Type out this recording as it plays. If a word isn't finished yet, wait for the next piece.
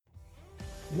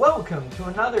Welcome to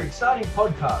another exciting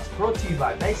podcast brought to you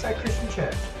by Bayside Christian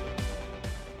Church.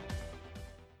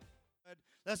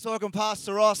 Let's welcome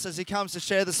Pastor Ross as he comes to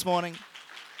share this morning.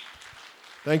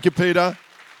 Thank you, Peter.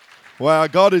 Wow,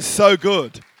 God is so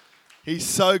good. He's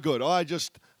so good. I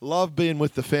just love being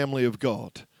with the family of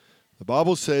God. The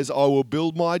Bible says, I will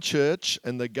build my church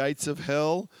and the gates of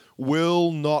hell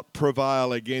will not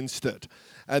prevail against it.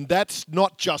 And that's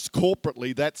not just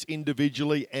corporately, that's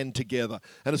individually and together.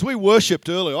 And as we worshipped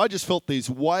earlier, I just felt these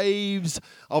waves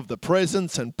of the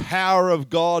presence and power of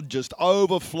God just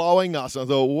overflowing us. I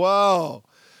thought,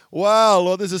 wow,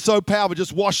 Lord, this is so powerful,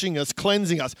 just washing us,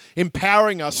 cleansing us,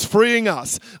 empowering us, freeing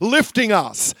us, lifting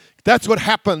us. That's what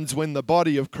happens when the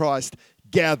body of Christ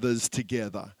gathers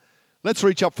together. Let's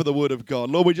reach up for the word of God.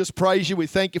 Lord, we just praise you. We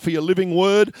thank you for your living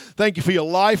word. Thank you for your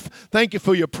life. Thank you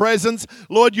for your presence.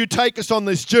 Lord, you take us on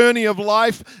this journey of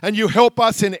life and you help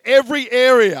us in every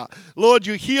area. Lord,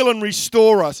 you heal and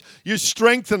restore us. You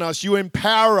strengthen us. You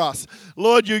empower us.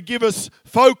 Lord, you give us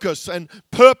focus and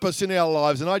purpose in our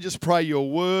lives. And I just pray your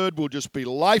word will just be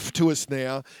life to us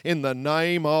now in the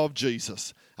name of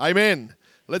Jesus. Amen.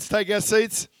 Let's take our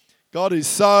seats. God is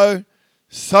so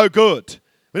good.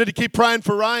 We need to keep praying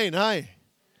for rain, hey?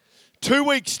 2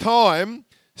 weeks' time,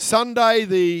 Sunday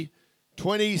the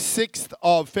 26th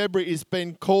of February has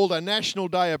been called a National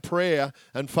Day of Prayer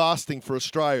and Fasting for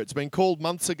Australia. It's been called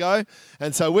months ago,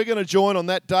 and so we're going to join on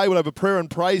that day. We'll have a prayer and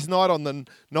praise night on the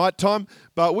night time,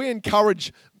 but we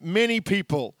encourage many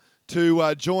people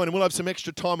to join, and we'll have some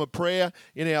extra time of prayer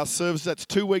in our service. That's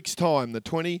 2 weeks' time, the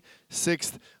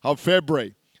 26th of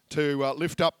February, to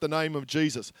lift up the name of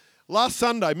Jesus. Last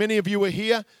Sunday, many of you were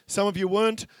here, some of you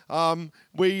weren't.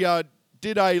 We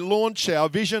did a launch, our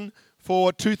vision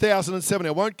for 2007.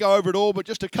 I won't go over it all, but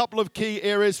just a couple of key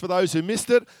areas for those who missed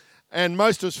it. And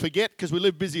most of us forget because we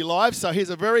live busy lives. So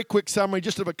here's a very quick summary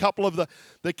just of a couple of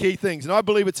the key things. And I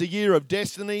believe it's a year of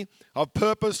destiny, of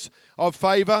purpose, of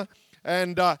favor.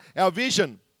 And our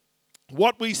vision,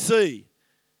 what we see,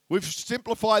 we've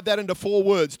simplified that into 4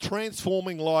 words: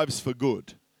 transforming lives for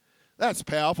good. That's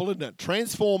powerful, isn't it?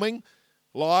 Transforming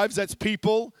lives, that's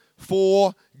people,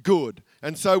 for good.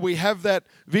 And so we have that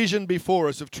vision before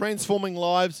us of transforming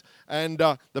lives and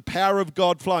the power of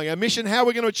God flowing. Our mission, how are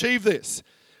we going to achieve this?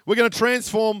 We're going to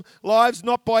transform lives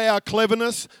not by our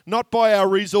cleverness, not by our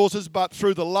resources, but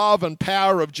through the love and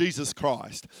power of Jesus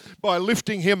Christ. By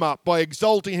lifting him up, by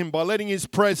exalting him, by letting his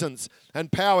presence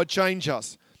and power change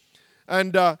us.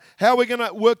 And how are we going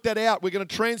to work that out? We're going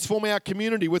to transform our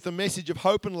community with a message of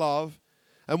hope and love.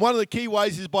 And one of the key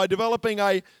ways is by developing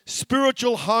a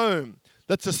spiritual home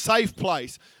that's a safe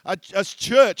place, a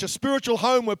church, a spiritual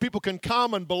home where people can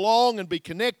come and belong and be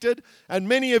connected. And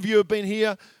many of you have been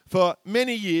here for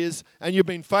many years and you've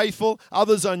been faithful.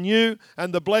 Others are new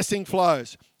and the blessing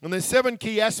flows. And there's 7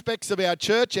 key aspects of our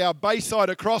church, our Bayside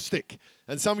acrostic.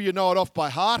 And some of you know it off by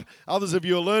heart. Others of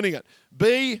you are learning it.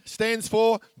 B stands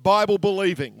for Bible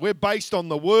believing. We're based on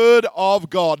the Word of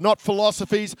God, not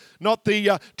philosophies, not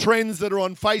the trends that are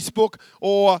on Facebook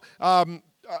or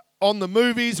on the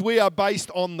movies. We are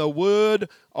based on the Word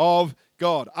of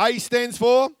God. A stands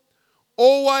for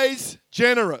always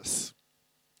generous.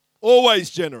 Always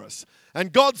generous.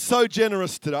 And God's so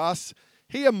generous to us,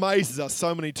 he amazes us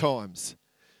so many times.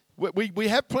 We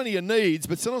have plenty of needs,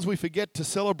 but sometimes we forget to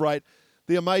celebrate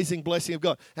the amazing blessing of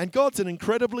God. And God's an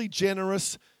incredibly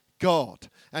generous God.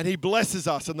 And he blesses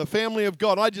us and the family of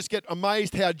God. I just get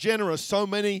amazed how generous so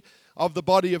many of the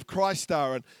body of Christ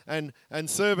are and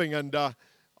serving. And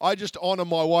I just honor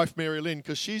my wife, Mary Lynn,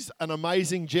 because she's an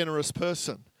amazing, generous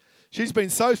person. She's been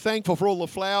so thankful for all the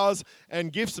flowers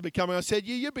and gifts that are coming. I said,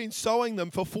 you've been sowing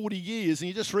them for 40 years and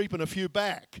you're just reaping a few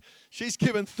back. She's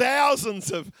given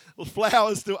thousands of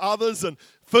flowers to others and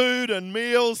food and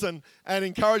meals and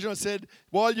encouragement. I said,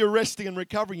 while you're resting and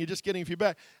recovering, you're just getting a few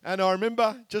back. And I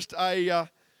remember just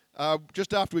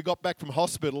after we got back from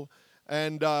hospital,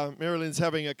 and Marilyn's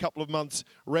having a couple of months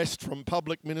rest from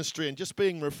public ministry and just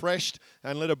being refreshed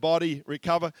and let her body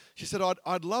recover. She said,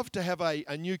 I'd love to have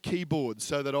a new keyboard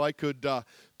so that I could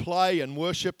play and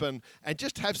worship and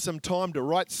just have some time to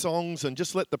write songs and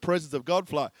just let the presence of God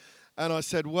flow. And I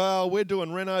said, well, we're doing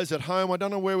renos at home. I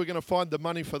don't know where we're going to find the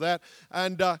money for that.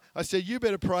 And I said, you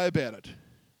better pray about it.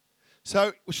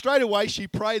 So straight away she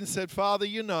prayed and said, Father,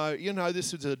 you know,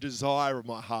 this is a desire of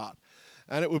my heart.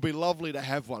 And it would be lovely to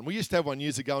have one. We used to have one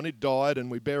years ago, and it died, and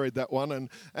we buried that one.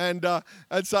 And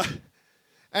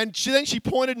she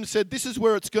pointed and said, "This is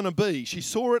where it's going to be." She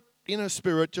saw it in her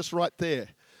spirit, just right there.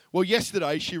 Well,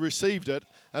 yesterday she received it,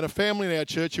 and a family in our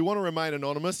church who want to remain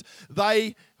anonymous,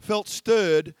 they felt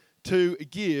stirred to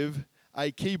give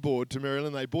a keyboard to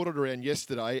Marilyn. They brought it around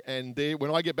yesterday, and there,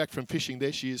 when I get back from fishing,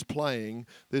 there she is playing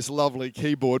this lovely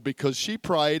keyboard because she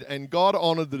prayed and God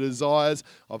honoured the desires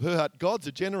of her heart. God's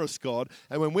a generous God,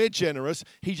 and when we're generous,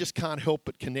 He just can't help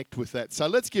but connect with that. So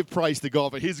let's give praise to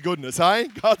God for His goodness, eh?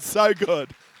 God's so good.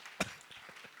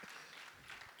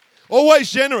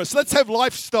 Always generous. Let's have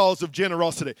lifestyles of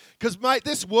generosity. Because, mate,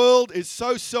 this world is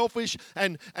so selfish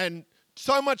and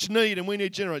so much need, and we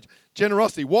need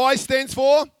generosity. Y stands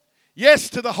for yes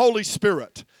to the Holy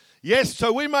Spirit. Yes,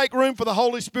 so we make room for the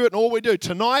Holy Spirit in all we do.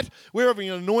 Tonight, we're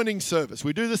having an anointing service.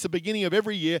 We do this at the beginning of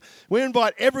every year. We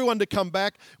invite everyone to come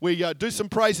back. We do some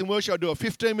praise and worship. I do a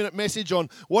 15-minute message on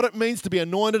what it means to be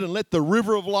anointed and let the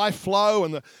river of life flow.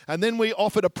 And then we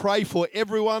offer to pray for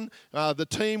everyone. The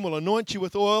team will anoint you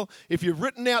with oil. If you've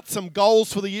written out some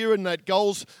goals for the year in that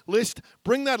goals list,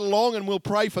 bring that along and we'll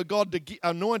pray for God to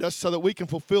anoint us so that we can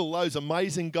fulfill those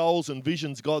amazing goals and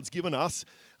visions God's given us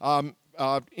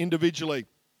individually.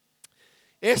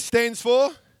 S stands for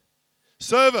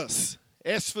service.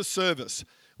 S for service.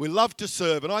 We love to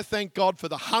serve, and I thank God for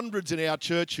the hundreds in our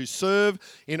church who serve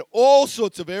in all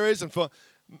sorts of areas, and for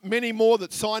many more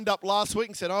that signed up last week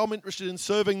and said, I'm interested in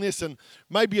serving this, and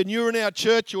maybe you're new in our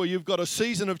church or you've got a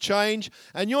season of change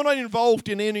and you're not involved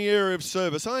in any area of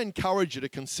service. I encourage you to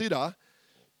consider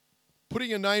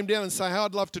putting your name down and say, hey,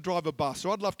 I'd love to drive a bus,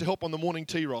 or I'd love to help on the morning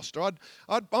tea roster.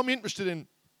 I'm interested in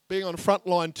being on a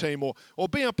frontline team, or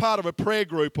being a part of a prayer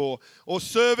group, or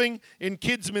serving in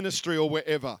kids ministry or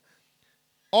wherever.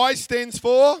 I stands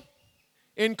for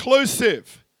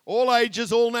inclusive. All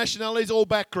ages, all nationalities, all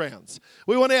backgrounds.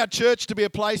 We want our church to be a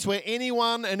place where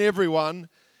anyone and everyone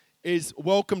is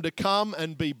welcome to come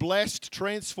and be blessed,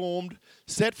 transformed,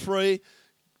 set free,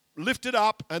 lifted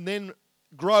up, and then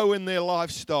grow in their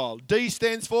lifestyle. D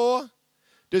stands for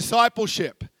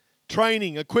discipleship,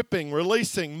 training, equipping,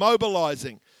 releasing,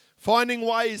 mobilizing, finding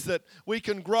ways that we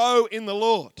can grow in the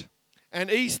Lord.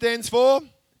 And E stands for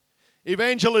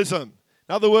evangelism.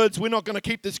 In other words, we're not going to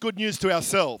keep this good news to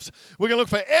ourselves. We're going to look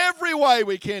for every way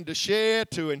we can to share,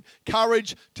 to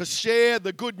encourage, to share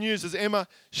the good news, as Emma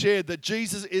shared, that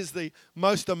Jesus is the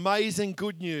most amazing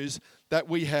good news that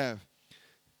we have.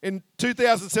 In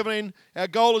 2017, our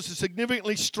goal is to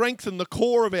significantly strengthen the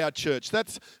core of our church.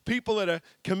 That's people that are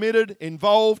committed,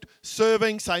 involved,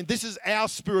 serving, saying this is our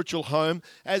spiritual home.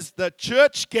 As the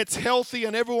church gets healthy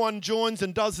and everyone joins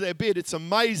and does their bit, it's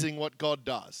amazing what God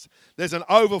does. There's an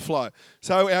overflow.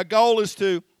 So our goal is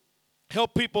to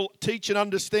help people teach and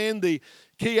understand the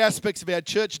key aspects of our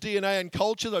church DNA and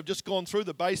culture. They've just gone through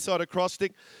the Bayside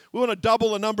acrostic. We want to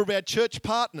double the number of our church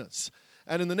partners.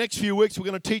 And in the next few weeks, we're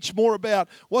going to teach more about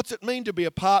what's it mean to be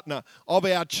a partner of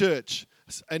our church.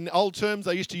 In old terms,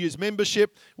 they used to use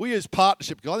membership. We use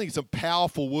partnership because I think it's a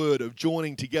powerful word of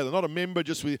joining together. Not a member,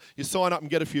 just you sign up and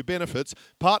get a few benefits.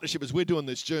 Partnership is we're doing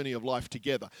this journey of life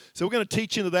together. So we're going to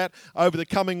teach into that over the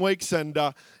coming weeks. And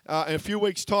in a few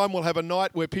weeks' time, we'll have a night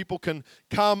where people can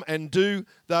come and do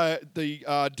the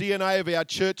DNA of our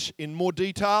church in more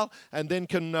detail, and then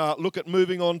can look at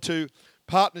moving on to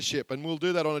partnership, and we'll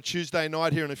do that on a Tuesday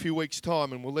night here in a few weeks'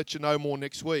 time, and we'll let you know more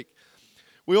next week.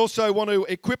 We also want to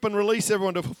equip and release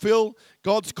everyone to fulfill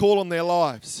God's call on their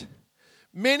lives.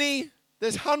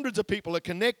 There's hundreds of people that are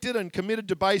connected and committed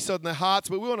to Bayside in their hearts,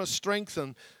 but we want to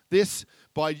strengthen this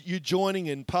by you joining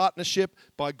in partnership,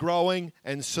 by growing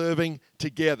and serving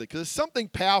together. Because there's something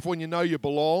powerful when you know you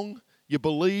belong, you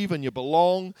believe and you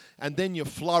belong, and then you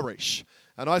flourish.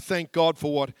 And I thank God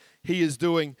for what He is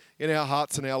doing in our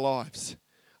hearts and our lives.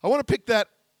 I want to pick that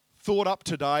thought up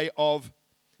today of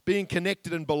being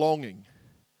connected and belonging.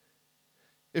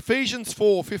 Ephesians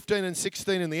 4:15 and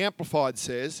 16 in the Amplified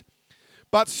says,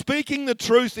 but speaking the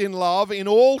truth in love in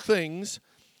all things,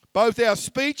 both our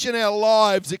speech and our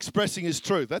lives expressing His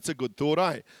truth. That's a good thought,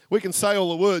 eh? We can say all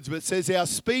the words, but it says our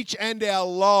speech and our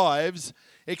lives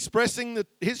expressing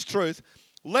His truth.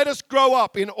 Let us grow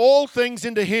up in all things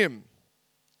into Him,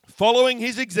 following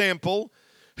His example,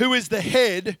 who is the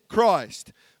head,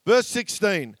 Christ. Verse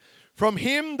 16, from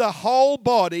Him the whole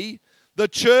body, the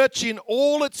church in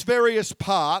all its various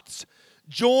parts,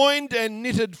 joined and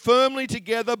knitted firmly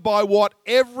together by what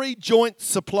every joint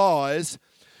supplies,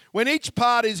 when each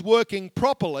part is working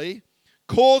properly,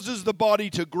 causes the body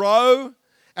to grow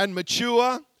and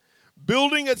mature,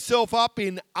 building itself up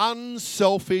in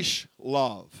unselfish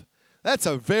love. That's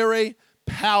a very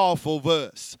powerful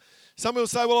verse. Some people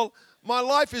say, well, my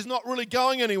life is not really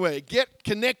going anywhere. Get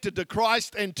connected to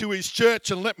Christ and to His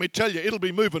church, and let me tell you, it'll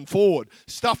be moving forward.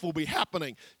 Stuff will be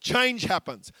happening. Change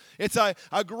happens. It's a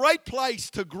great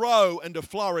place to grow and to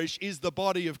flourish is the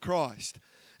body of Christ.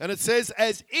 And it says,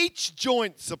 as each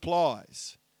joint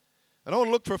supplies. And I want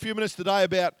to look for a few minutes today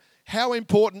about how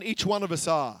important each one of us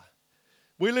are.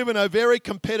 We live in a very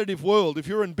competitive world. If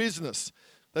you're in business,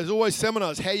 there's always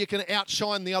seminars, how you can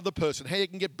outshine the other person, how you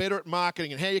can get better at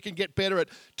marketing, and how you can get better at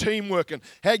teamwork, and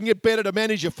how you can get better to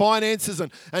manage your finances,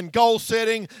 and goal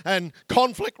setting, and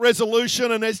conflict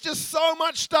resolution, and there's just so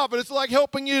much stuff, and it's like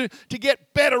helping you to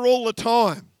get better all the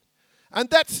time. And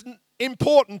that's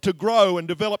important to grow and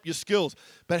develop your skills.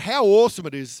 But how awesome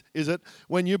it is it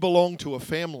when you belong to a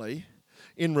family,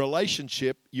 in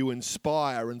relationship, you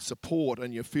inspire and support,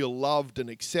 and you feel loved and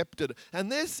accepted.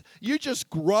 And you just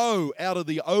grow out of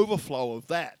the overflow of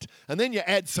that. And then you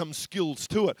add some skills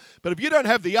to it. But if you don't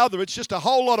have the other, it's just a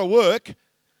whole lot of work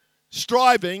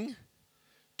striving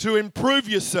to improve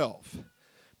yourself.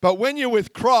 But when you're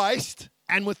with Christ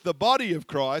and with the body of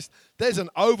Christ, there's an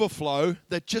overflow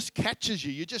that just catches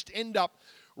you. You just end up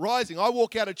rising. I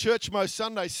walk out of church most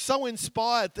Sundays so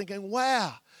inspired, thinking,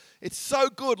 wow, it's so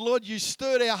good, Lord, you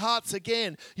stirred our hearts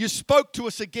again. You spoke to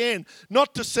us again,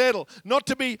 not to settle, not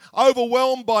to be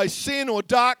overwhelmed by sin or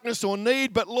darkness or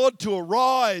need, but, Lord, to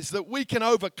arise that we can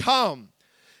overcome.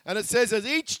 And it says, as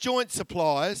each joint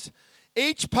supplies,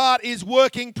 each part is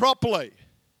working properly.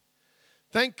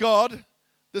 Thank God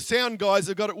the sound guys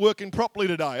have got it working properly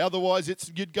today. Otherwise,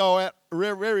 you'd go out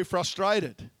very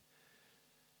frustrated.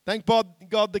 Thank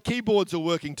God the keyboards are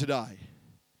working today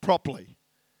properly.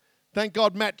 Thank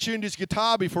God Matt tuned his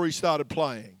guitar before he started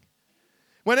playing.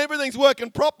 When everything's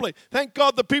working properly, thank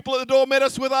God the people at the door met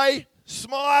us with a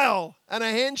smile and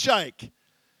a handshake.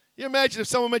 You imagine if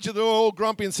someone met you at the door all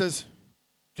grumpy and says,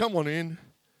 come on in.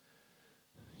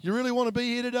 You really want to be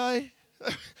here today?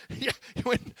 Yeah,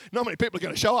 not many people are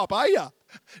going to show up, are you?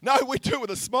 No, we do it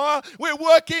with a smile. We're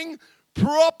working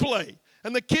properly.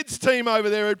 And the kids team over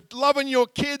there are loving your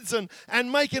kids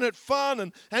and making it fun.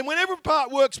 And when every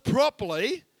part works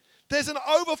properly, there's an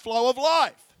overflow of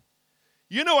life.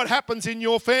 You know what happens in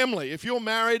your family. If you're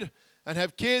married and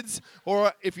have kids,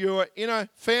 or if you're in a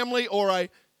family or a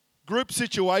group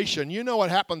situation, you know what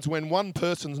happens when one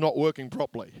person's not working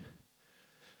properly.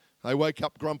 They wake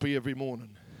up grumpy every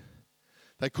morning.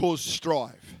 They cause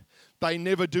strife. They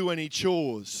never do any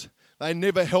chores. They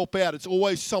never help out. It's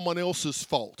always someone else's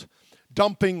fault.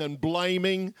 Dumping and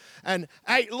blaming. And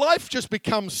life just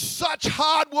becomes such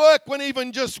hard work when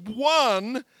even just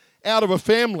one out of a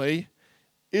family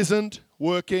isn't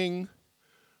working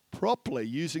properly,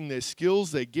 using their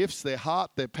skills, their gifts, their heart,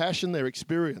 their passion, their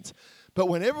experience. But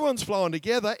when everyone's flowing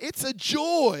together, it's a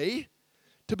joy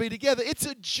to be together. It's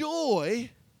a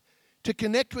joy to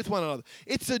connect with one another.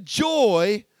 It's a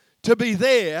joy to be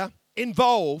there,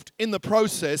 involved in the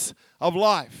process of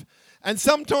life. And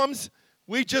sometimes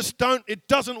it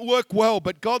doesn't work well,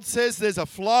 but God says there's a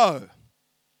flow.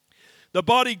 The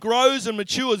body grows and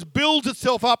matures, builds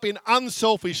itself up in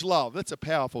unselfish love. That's a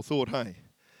powerful thought, hey?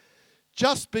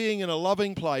 Just being in a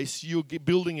loving place, you're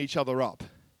building each other up.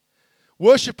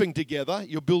 Worshipping together,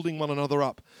 you're building one another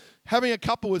up. Having a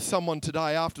couple with someone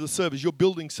today after the service, you're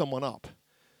building someone up.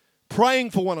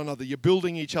 Praying for one another, you're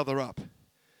building each other up.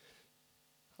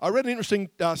 I read an interesting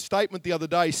statement the other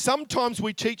day. Sometimes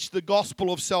we teach the gospel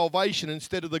of salvation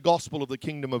instead of the gospel of the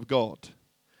kingdom of God.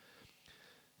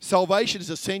 Salvation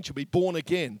is essential, be born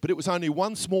again, but it was only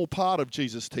one small part of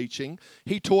Jesus' teaching.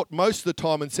 He taught most of the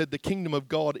time and said the kingdom of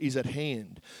God is at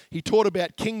hand. He taught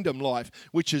about kingdom life,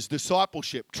 which is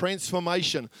discipleship,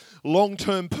 transformation,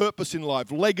 long-term purpose in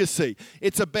life, legacy.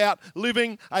 It's about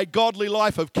living a godly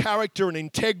life of character and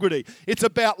integrity. It's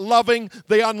about loving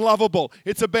the unlovable.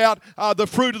 It's about the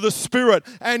fruit of the Spirit.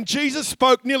 And Jesus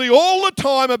spoke nearly all the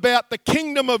time about the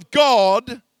kingdom of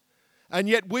God. And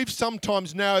yet we've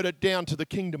sometimes narrowed it down to the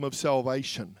kingdom of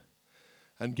salvation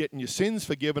and getting your sins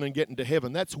forgiven and getting to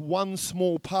heaven. That's one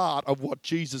small part of what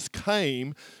Jesus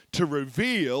came to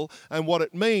reveal and what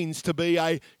it means to be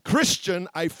a Christian,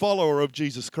 a follower of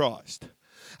Jesus Christ.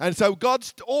 And so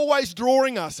God's always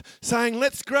drawing us, saying,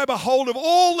 let's grab a hold of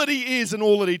all that He is and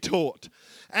all that He taught.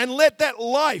 And let that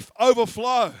life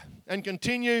overflow and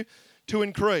continue to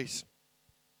increase.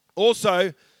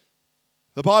 Also,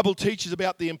 the Bible teaches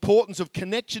about the importance of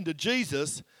connection to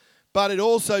Jesus, but it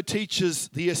also teaches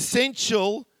the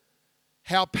essential,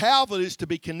 how powerful it is to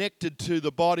be connected to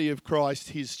the body of Christ,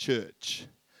 His church.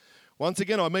 Once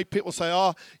again, I meet people say,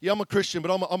 oh, yeah, I'm a Christian,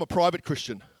 but I'm a private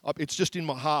Christian. It's just in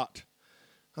my heart.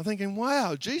 I'm thinking,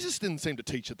 wow, Jesus didn't seem to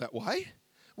teach it that way.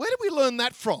 Where did we learn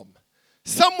that from?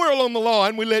 Somewhere along the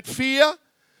line, we let fear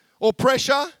or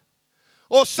pressure,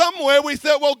 or somewhere we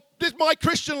thought, well, my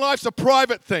Christian life's a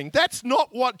private thing. That's not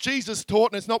what Jesus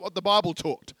taught, and it's not what the Bible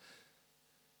taught.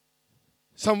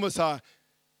 Some of us are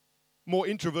more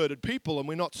introverted people, and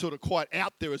we're not sort of quite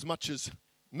out there as much as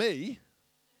me.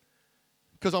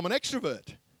 because I'm an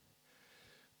extrovert.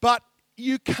 But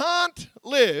you can't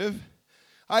live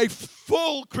a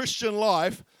full Christian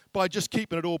life by just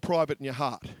keeping it all private in your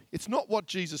heart. It's not what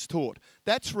Jesus taught.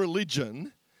 That's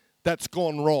religion that's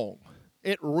gone wrong.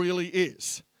 It really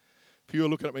is. If you're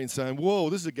looking at me and saying, whoa,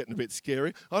 this is getting a bit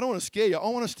scary, I don't want to scare you. I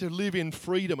want us to live in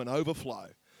freedom and overflow.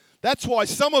 That's why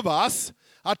some of us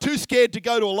are too scared to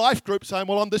go to a life group saying,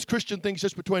 well, this Christian thing's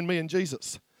just between me and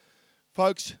Jesus.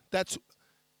 Folks, that's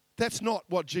not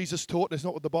what Jesus taught, and it's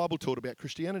not what the Bible taught about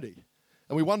Christianity.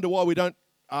 And we wonder why we don't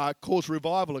cause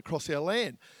revival across our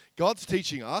land. God's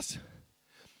teaching us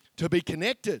to be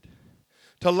connected,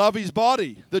 to love his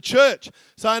body, the church.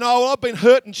 Saying, oh, well, I've been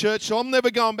hurt in church, so I'm never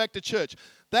going back to church.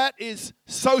 That is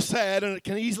so sad, and it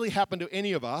can easily happen to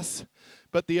any of us.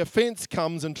 But the offense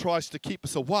comes and tries to keep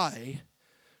us away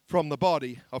from the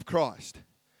body of Christ.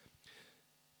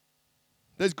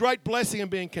 There's great blessing in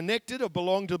being connected or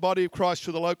belong to the body of Christ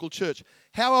through the local church.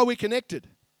 How are we connected?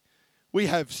 We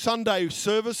have Sunday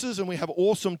services and we have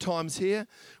awesome times here.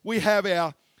 We have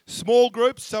our small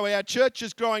groups, so our church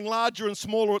is growing larger and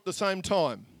smaller at the same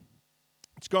time.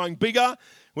 It's growing bigger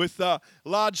with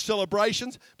large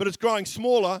celebrations, but it's growing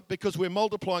smaller because we're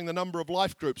multiplying the number of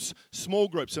life groups, small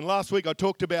groups. And last week I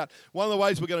talked about one of the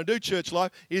ways we're going to do church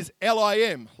life is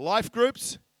LIM, life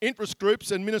groups, interest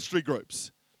groups, and ministry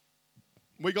groups.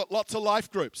 We got lots of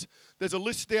life groups. There's a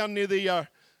list down near the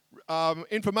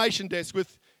information desk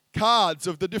with cards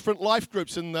of the different life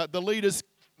groups and the leader's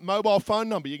mobile phone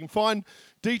number. You can find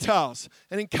details.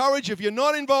 And encourage, if you're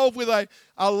not involved with a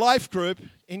life group,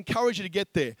 encourage you to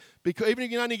get there. Because even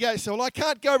if you only go, so, well, I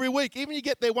can't go every week. Even if you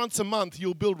get there once a month,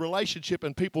 you'll build relationship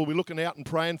and people will be looking out and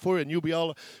praying for you and you'll be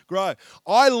able to grow.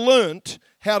 I learnt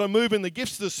how to move in the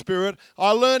gifts of the Spirit.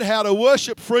 I learned how to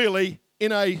worship freely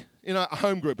in a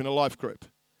home group, in a life group.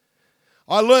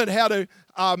 I learned how to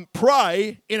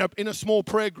pray in a small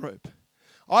prayer group.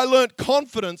 I learned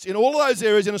confidence in all of those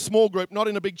areas in a small group, not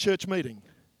in a big church meeting.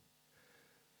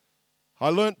 I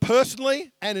learned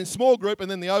personally and in small group,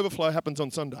 and then the overflow happens on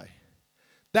Sunday.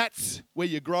 That's where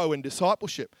you grow in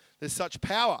discipleship. There's such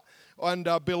power and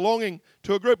belonging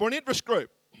to a group or an interest group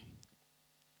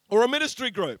or a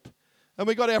ministry group. And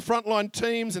we've got our frontline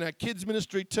teams and our kids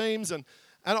ministry teams. And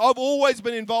I've always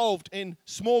been involved in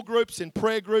small groups, in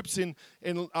prayer groups, in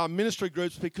ministry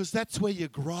groups, because that's where you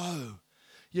grow.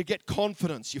 You get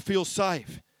confidence. You feel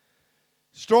safe.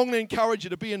 Strongly encourage you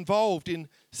to be involved in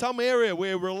some area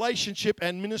where relationship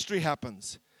and ministry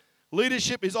happens.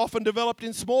 Leadership is often developed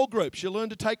in small groups. You learn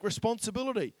to take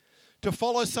responsibility, to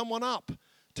follow someone up,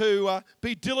 to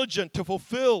be diligent, to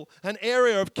fulfill an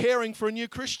area of caring for a new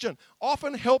Christian.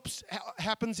 Often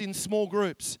happens in small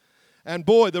groups. And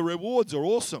boy, the rewards are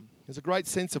awesome. There's a great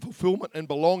sense of fulfillment and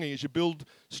belonging as you build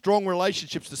strong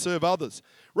relationships to serve others.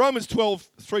 Romans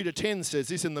 12:3-10 says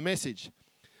this in the Message.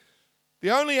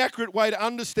 The only accurate way to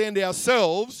understand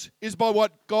ourselves is by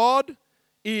what God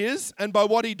is and by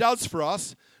what he does for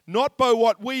us, not by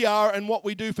what we are and what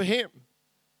we do for him.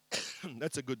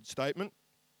 That's a good statement.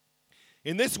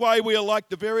 In this way, we are like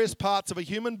the various parts of a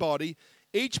human body.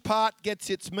 Each part gets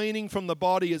its meaning from the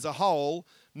body as a whole,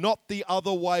 not the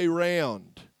other way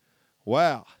round.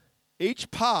 Wow. Each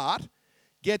part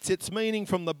gets its meaning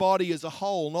from the body as a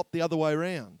whole, not the other way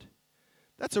round.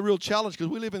 That's a real challenge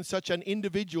because we live in such an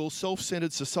individual,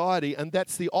 self-centered society, and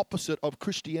that's the opposite of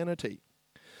Christianity.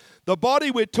 The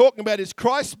body we're talking about is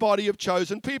Christ's body of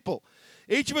chosen people.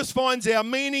 Each of us finds our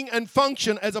meaning and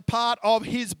function as a part of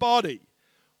his body.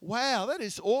 Wow, that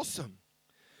is awesome.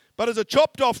 But as a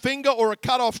chopped off finger or a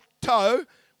cut off toe,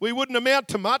 we wouldn't amount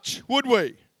to much, would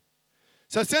we?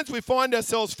 So since we find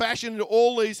ourselves fashioned into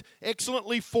all these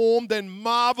excellently formed and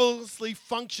marvelously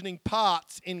functioning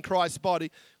parts in Christ's body,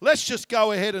 let's just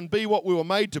go ahead and be what we were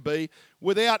made to be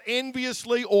without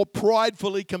enviously or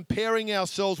pridefully comparing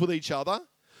ourselves with each other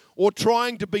or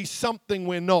trying to be something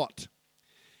we're not.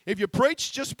 If you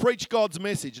preach, just preach God's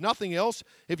message, nothing else.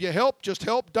 If you help, just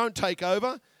help, don't take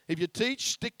over. If you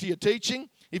teach, stick to your teaching.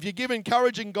 If you give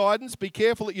encouraging guidance, be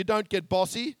careful that you don't get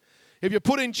bossy. If you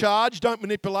put in charge, don't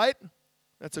manipulate.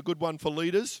 That's a good one for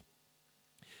leaders.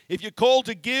 If you're called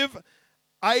to give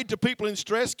aid to people in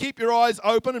stress, keep your eyes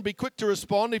open and be quick to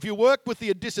respond. If you work with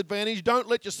the disadvantaged, don't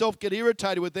let yourself get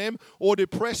irritated with them or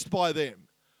depressed by them.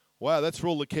 Wow, that's for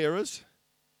all the carers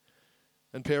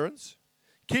and parents.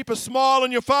 Keep a smile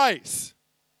on your face.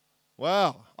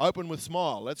 Wow, open with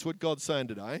smile. That's what God's saying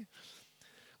today.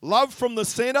 Love from the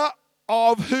center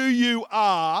of who you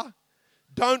are.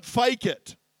 Don't fake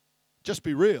it. Just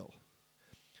be real.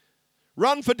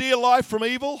 Run for dear life from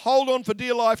evil. Hold on for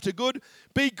dear life to good.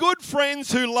 Be good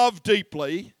friends who love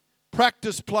deeply.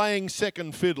 Practice playing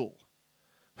second fiddle.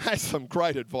 That's some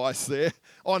great advice there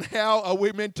on how are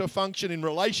we meant to function in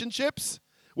relationships,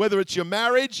 whether it's your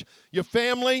marriage, your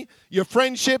family, your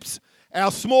friendships,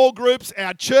 our small groups,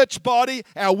 our church body,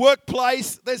 our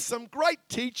workplace. There's some great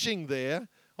teaching there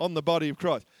on the body of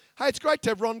Christ. Hey, it's great to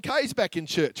have Ron Kays back in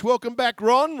church. Welcome back,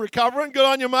 Ron. Recovering. Good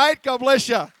on you, mate. God bless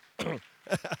you.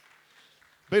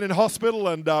 Been in hospital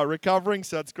and recovering,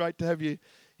 so it's great to have you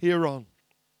here, Ron.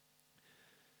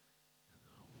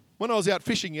 When I was out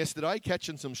fishing yesterday,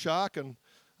 catching some shark and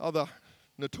other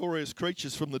notorious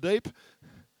creatures from the deep,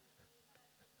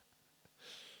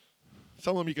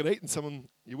 some of them you could eat and some of them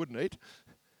you wouldn't eat.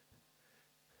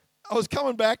 I was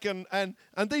coming back and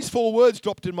these 4 words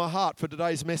dropped in my heart for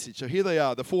today's message. So here they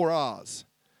are, the 4 R's.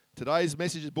 Today's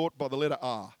message is brought by the letter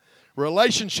R.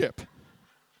 Relationship.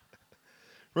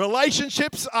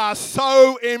 Relationships are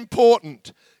so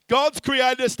important. God's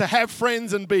created us to have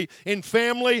friends and be in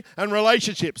family and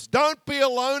relationships. Don't be a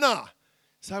loner.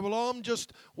 Say, well, I'm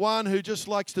just one who just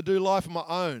likes to do life on my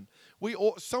own.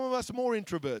 Some of us are more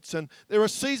introverts, and there are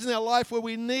seasons in our life where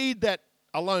we need that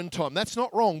alone time. That's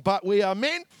not wrong, but we are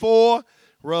meant for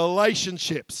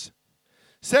relationships.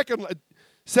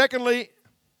 Secondly,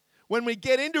 when we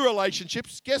get into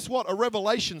relationships, guess what? A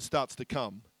revelation starts to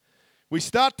come. We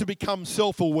start to become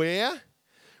self-aware.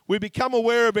 We become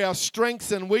aware of our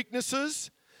strengths and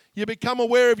weaknesses. You become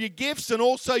aware of your gifts and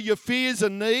also your fears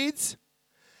and needs.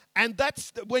 And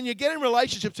that's when you get in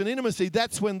relationships and intimacy,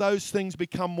 that's when those things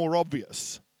become more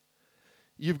obvious.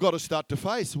 You've got to start to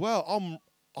face, well,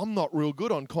 I'm not real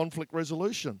good on conflict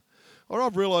resolution. Or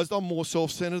I've realised I'm more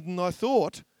self-centred than I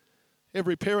thought.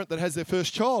 Every parent that has their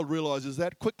first child realises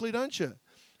that quickly, don't you?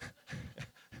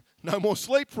 No more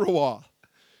sleep for a while.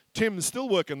 Tim's still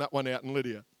working that one out in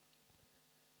Lydia.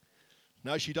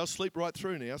 No, she does sleep right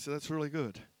through now, so that's really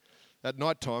good. At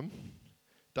night time,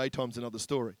 daytime's another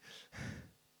story.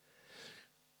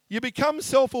 You become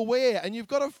self-aware and you've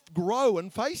got to grow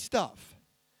and face stuff.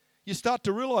 You start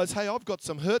to realise, hey, I've got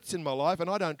some hurts in my life and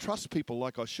I don't trust people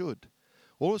like I should.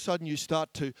 All of a sudden you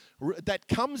start to, that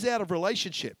comes out of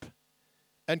relationship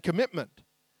and commitment.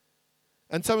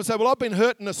 And someone say, well, I've been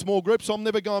hurt in a small group, so I'm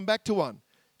never going back to one.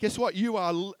 Guess what? You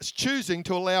are choosing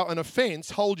to allow an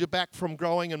offence hold you back from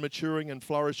growing and maturing and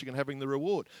flourishing and having the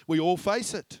reward. We all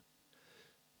face it.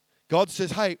 God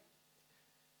says, hey,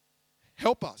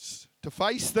 help us to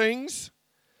face things.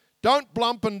 Don't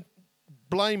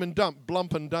blame and dump.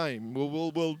 Blump and dame.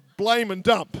 We'll blame and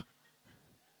dump.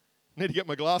 Need to get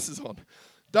my glasses on.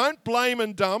 Don't blame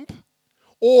and dump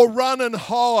or run and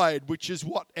hide, which is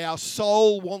what our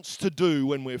soul wants to do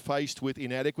when we're faced with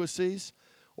inadequacies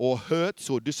or hurts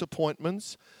or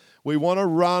disappointments. We want to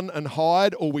run and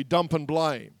hide, or we dump and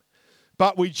blame.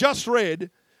 But we just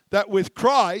read that with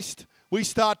Christ, we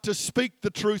start to speak the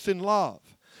truth in love.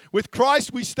 With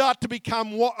Christ, we start to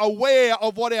become aware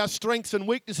of what our strengths and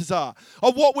weaknesses are,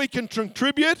 of what we can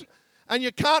contribute, and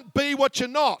you can't be what you're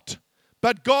not.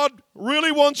 But God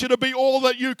really wants you to be all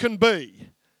that you can be.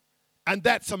 And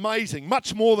that's amazing,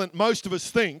 much more than most of us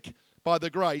think by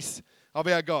the grace of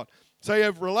our God. So you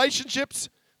have relationships,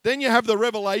 then you have the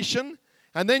revelation,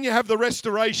 and then you have the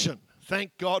restoration.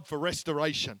 Thank God for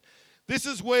restoration. This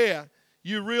is where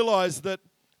you realize that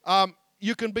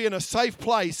you can be in a safe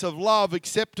place of love,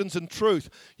 acceptance, and truth.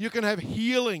 You can have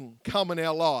healing come in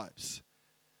our lives.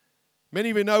 Many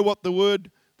of you know what the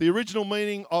original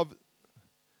meaning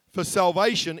for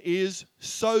salvation is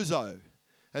sozo.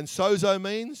 And sozo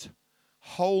means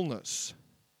wholeness.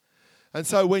 And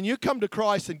so when you come to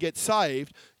Christ and get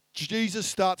saved, Jesus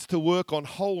starts to work on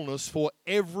wholeness for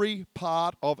every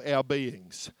part of our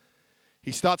beings.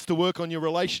 He starts to work on your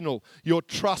relational, your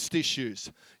trust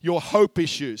issues, your hope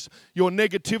issues, your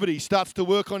negativity. He starts to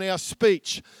work on our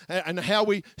speech and how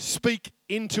we speak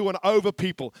into and over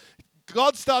people.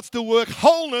 God starts to work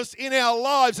wholeness in our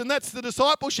lives, and that's the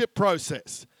discipleship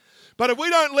process. But if we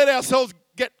don't let ourselves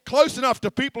get close enough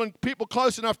to people and people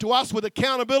close enough to us with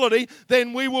accountability,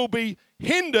 then we will be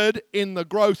hindered in the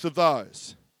growth of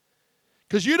those.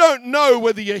 Because you don't know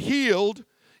whether you're healed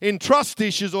in trust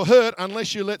issues or hurt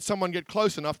unless you let someone get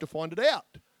close enough to find it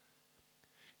out.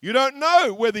 You don't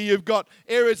know whether you've got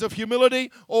areas of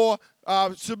humility or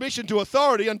submission to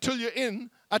authority until you're in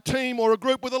a team or a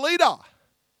group with a leader.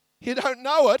 You don't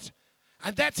know it.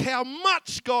 And that's how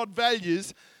much God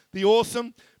values the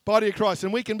awesome body of Christ.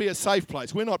 And we can be a safe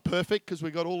place. We're not perfect because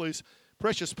we've got all these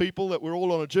precious people that we're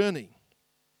all on a journey.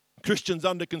 Christians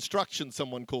under construction,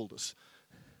 someone called us.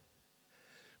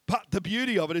 But the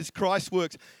beauty of it is Christ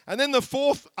works. And then the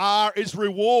fourth R is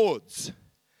rewards.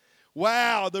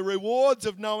 Wow, the rewards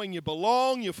of knowing you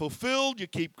belong, you're fulfilled, you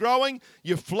keep growing,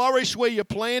 you flourish where you're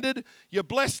planted, you're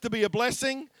blessed to be a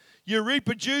blessing, You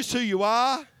reproduce who you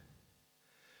are.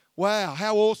 Wow,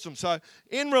 how awesome. So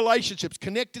in relationships,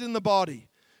 connected in the body,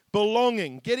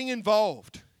 belonging, getting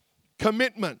involved,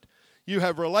 commitment. You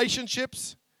have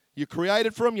relationships, you're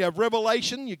created for them, you have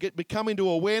revelation, you become into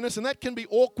awareness, and that can be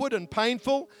awkward and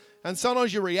painful, and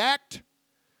sometimes you react.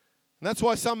 And that's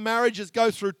why some marriages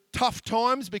go through tough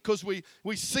times, because we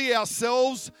see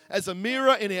ourselves as a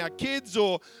mirror in our kids,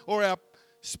 or our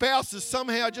spouses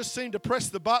somehow just seem to press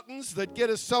the buttons that get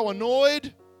us so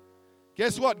annoyed.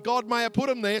 Guess what? God may have put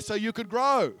them there so you could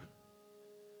grow.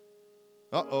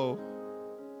 Uh-oh.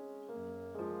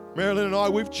 Marilyn and I,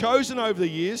 we've chosen over the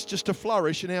years just to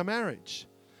flourish in our marriage.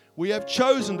 We have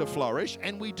chosen to flourish,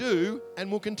 and we do,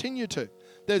 and will continue to.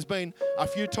 There's been a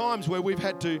few times where we've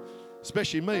had to,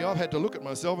 especially me, I've had to look at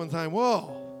myself and think,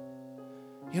 whoa,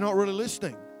 you're not really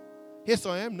listening. Yes,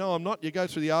 I am. No, I'm not. You go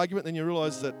through the argument, then you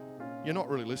realize that you're not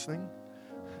really listening.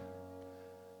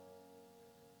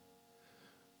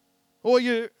 Or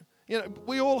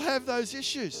we all have those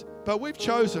issues, but we've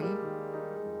chosen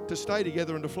to stay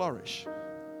together and to flourish.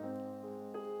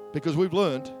 Because we've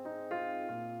learned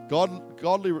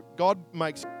God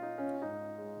makes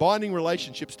binding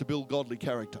relationships to build godly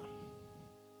character.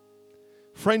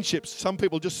 Friendships, some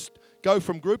people just go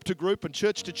from group to group and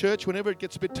church to church. Whenever it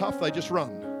gets a bit tough, they just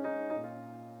run.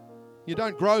 You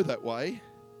don't grow that way.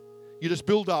 You just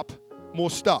build up more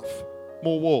stuff,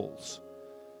 more walls.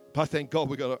 But I thank God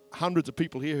we've got hundreds of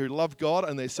people here who love God,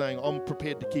 and they're saying, I'm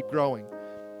prepared to keep growing.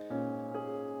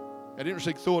 An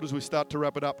interesting thought as we start to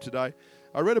wrap it up today.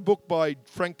 I read a book by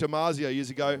Frank Damasio years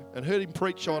ago and heard him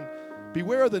preach on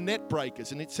beware of the net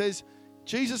breakers. And it says,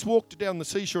 Jesus walked down the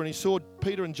seashore and he saw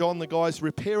Peter and John, the guys,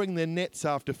 repairing their nets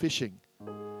after fishing.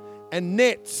 And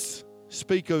nets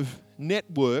speak of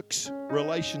networks,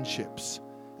 relationships.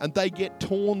 And they get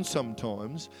torn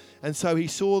sometimes. And so he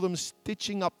saw them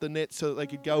stitching up the net so that they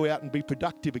could go out and be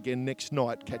productive again next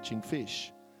night catching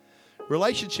fish.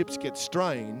 Relationships get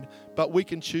strained, but we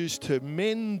can choose to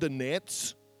mend the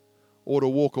nets or to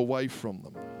walk away from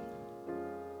them.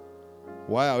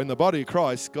 Wow, in the body of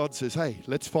Christ, God says, hey,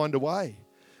 let's find a way.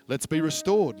 Let's be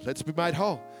restored. Let's be made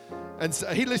whole. And so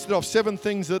he listed off 7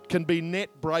 things that can be net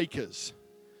breakers.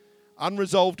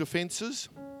 Unresolved offenses,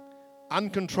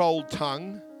 uncontrolled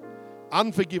tongue,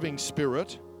 unforgiving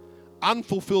spirit,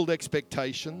 unfulfilled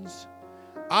expectations,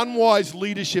 unwise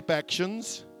leadership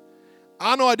actions,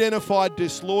 unidentified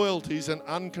disloyalties, and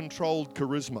uncontrolled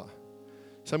charisma.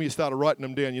 Some of you started writing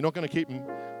them down. You're not going to keep them.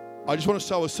 I just want to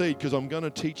sow a seed because I'm going to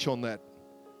teach on that.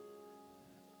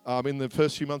 In the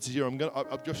first few months of the year,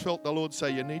 I've just felt the Lord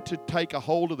say you need to take a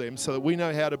hold of them so that we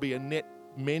know how to be a net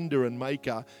mender and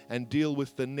maker and deal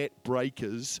with the net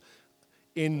breakers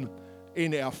in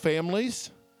our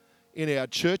families, in our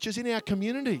churches, in our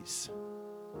communities.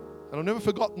 And I've never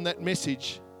forgotten that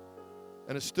message,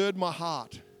 and it stirred my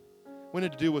heart. We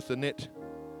need to deal with the net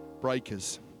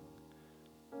breakers.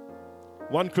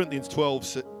 1 Corinthians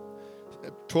 12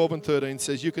 and 13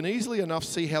 says, you can easily enough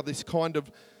see how this kind of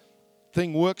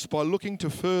thing works by looking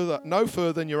no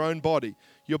further than your own body.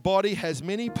 Your body has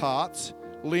many parts,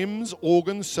 limbs,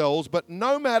 organs, cells, but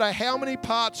no matter how many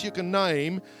parts you can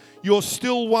name, you're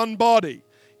still one body.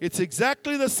 It's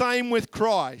exactly the same with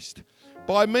Christ.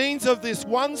 By means of this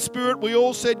one Spirit, we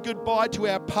all said goodbye to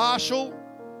our partial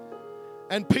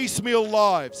and piecemeal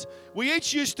lives. We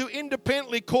each used to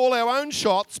independently call our own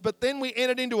shots, but then we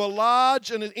entered into a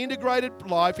large and an integrated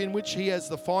life in which He has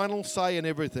the final say in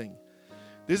everything.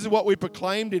 This is what we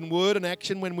proclaimed in word and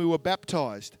action when we were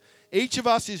baptized. Each of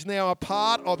us is now a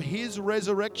part of His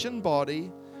resurrection body,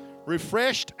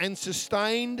 refreshed and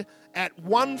sustained at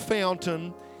one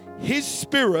fountain, His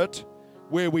Spirit,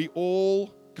 where we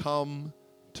all come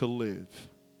to live.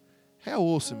 How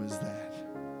awesome is that?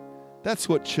 That's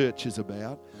what church is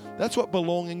about. That's what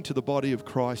belonging to the body of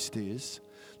Christ is.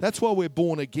 That's why we're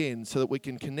born again, so that we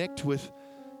can connect with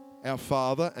our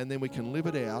Father and then we can live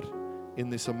it out in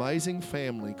this amazing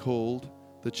family called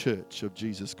the Church of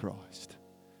Jesus Christ.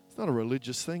 It's not a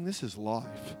religious thing. This is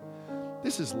life.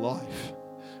 This is life.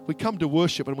 We come to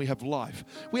worship and we have life.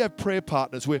 We have prayer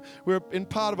partners. We're in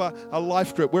part of a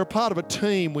life group. We're a part of a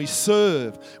team. We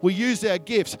serve. We use our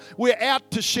gifts. We're out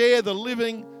to share the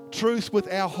living truth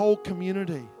with our whole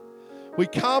community. We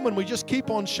come and we just keep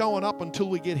on showing up until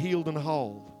we get healed and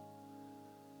whole.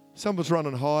 Some of us run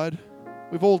and hide.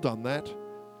 We've all done that.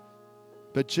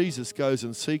 But Jesus goes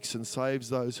and seeks and saves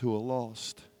those who are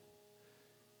lost.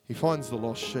 He finds the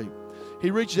lost sheep.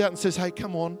 He reaches out and says, hey,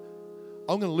 come on.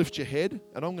 I'm going to lift your head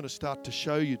and I'm going to start to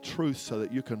show you truth so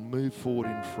that you can move forward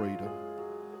in freedom.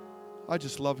 I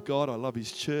just love God. I love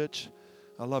His church.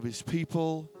 I love His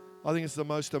people. I think it's the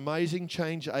most amazing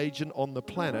change agent on the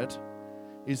planet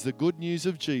is the good news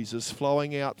of Jesus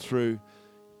flowing out through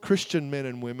Christian men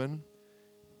and women,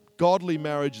 godly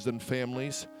marriages and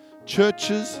families,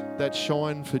 churches that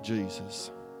shine for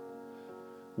Jesus.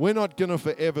 We're not going to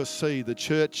forever see the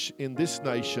church in this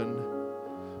nation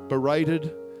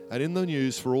berated and in the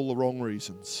news for all the wrong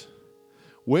reasons.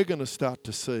 We're going to start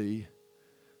to see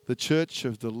the church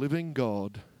of the living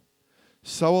God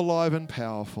so alive and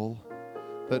powerful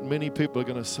that many people are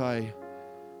going to say,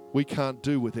 we can't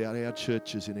do without our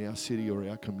churches in our city or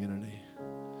our community.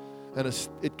 And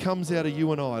it comes out of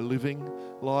you and I living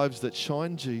lives that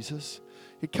shine Jesus.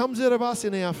 It comes out of us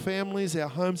in our families, our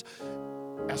homes,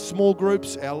 our small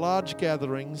groups, our large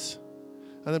gatherings.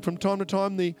 And then from time to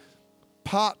time, the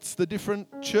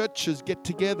different churches get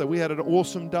together. We had an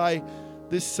awesome day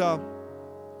this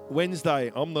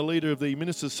Wednesday. I'm the leader of the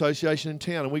Ministers Association in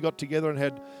town, and we got together and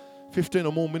had 15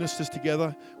 or more ministers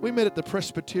together. We met at the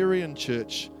Presbyterian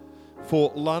Church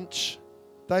for lunch.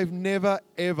 They've never,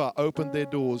 ever opened their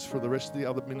doors for the rest of the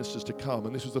other ministers to come,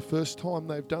 and this was the first time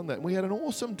they've done that. And we had an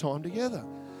awesome time together.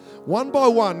 One by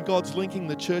one, God's linking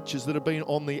the churches that have been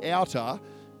on the outer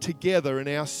together in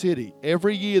our city.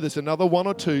 Every year there's another one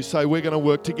or two say we're going to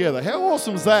work together. How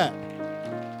awesome is that?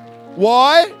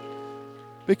 Why?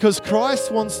 Because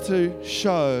Christ wants to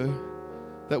show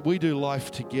that we do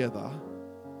life together.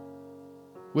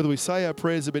 Whether we say our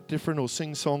prayers a bit different or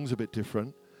sing songs a bit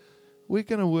different, we're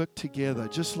going to work together,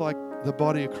 just like the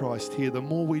body of Christ here. The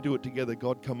more we do it together,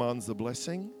 God commands the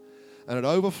blessing, and it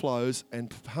overflows,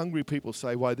 and hungry people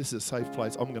say, wow, this is a safe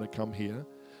place. I'm going to come here.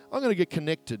 I'm going to get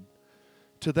connected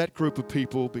to that group of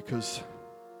people because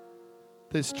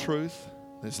there's truth,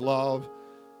 there's love.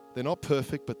 They're not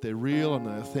perfect, but they're real and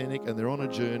they're authentic, and they're on a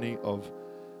journey of,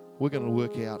 we're going to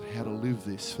work out how to live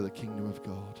this for the kingdom of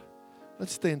God.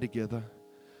 Let's stand together.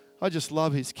 I just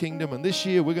love His kingdom, and this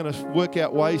year we're going to work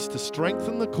out ways to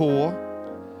strengthen the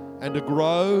core and to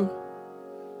grow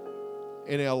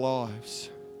in our lives.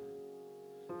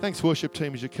 Thanks, worship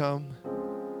team, as you come.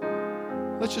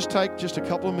 Let's just take just a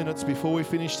couple of minutes before we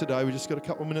finish today. We've just got a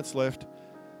couple of minutes left.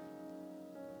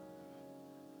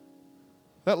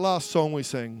 That last song we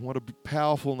sang, what a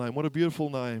powerful name, what a beautiful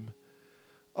name.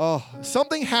 Oh,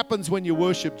 something happens when you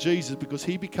worship Jesus because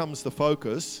He becomes the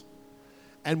focus.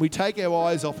 And we take our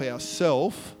eyes off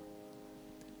ourselves,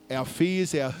 our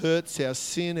fears, our hurts, our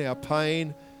sin, our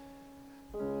pain,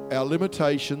 our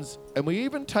limitations, and we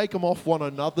even take them off one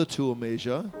another to a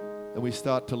measure, and we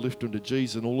start to lift them to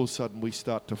Jesus, and all of a sudden we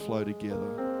start to flow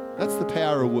together. That's the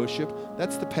power of worship.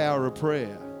 That's the power of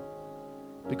prayer,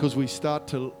 because we start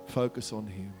to focus on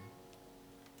Him.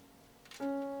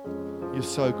 You're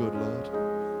so good,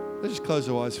 Lord. Let's just close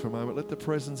our eyes for a moment. Let the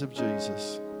presence of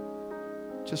Jesus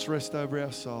just rest over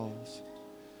our souls.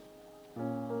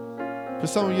 For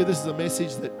some of you, this is a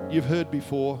message that you've heard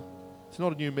before. It's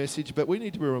not a new message, but we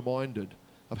need to be reminded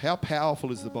of how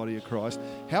powerful is the body of Christ,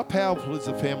 how powerful is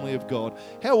the family of God,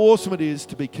 how awesome it is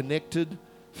to be connected,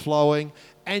 flowing,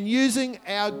 and using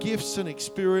our gifts and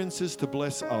experiences to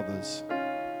bless others.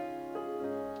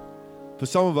 For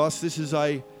some of us, this is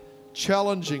a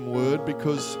challenging word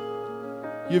because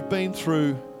you've been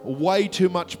through way too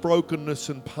much brokenness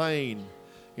and pain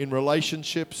in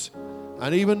relationships,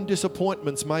 and even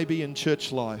disappointments maybe in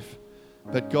church life.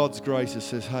 But God's grace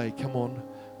says, hey, come on,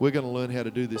 we're going to learn how to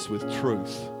do this with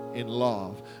truth, in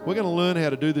love. We're going to learn how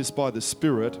to do this by the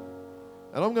Spirit,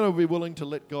 and I'm going to be willing to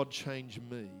let God change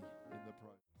me in the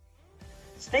process.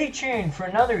 Stay tuned for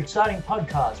another exciting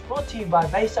podcast brought to you by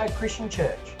Bayside Christian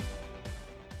Church.